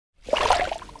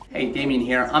Hey, Damien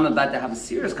here. I'm about to have a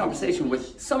serious conversation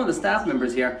with some of the staff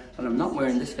members here, but I'm not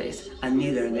wearing this face, and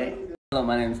neither are they. Hello,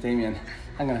 my name's Damien.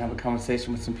 I'm going to have a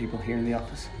conversation with some people here in the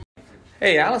office.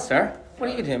 Hey, Alistair, what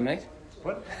are you doing, mate?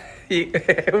 What?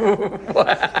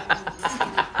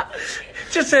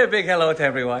 Just say a big hello to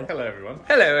everyone. Hello, everyone.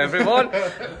 Hello, everyone.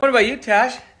 What about you,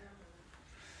 Tash?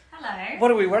 Hello. What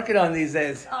are we working on these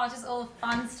days? Oh, just all the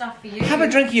fun stuff for you. Have a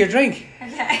drink of your drink.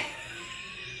 Okay.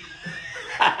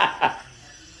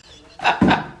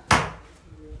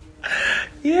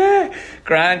 Yeah.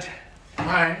 Grant,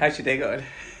 Hi. how's your day going?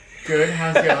 Good.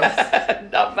 How's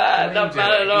yours? Not bad, not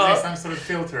bad at all. Is there some sort of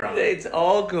filter on? It's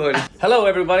all good. Hello,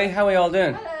 everybody. How are you all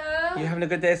doing? Hello. You having a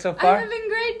good day so far? I'm having a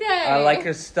great day. I like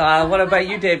your style. What about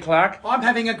you, Dave Clark? I'm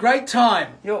having a great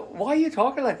time. Yo, why are you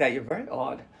talking like that? You're very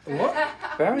odd. What?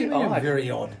 Very odd. Very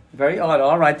odd. Very odd.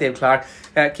 All right, Dave Clark.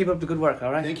 Keep up the good work,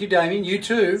 all right? Thank you, Damien. You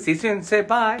too. See you soon. Say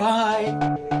bye.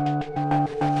 Bye.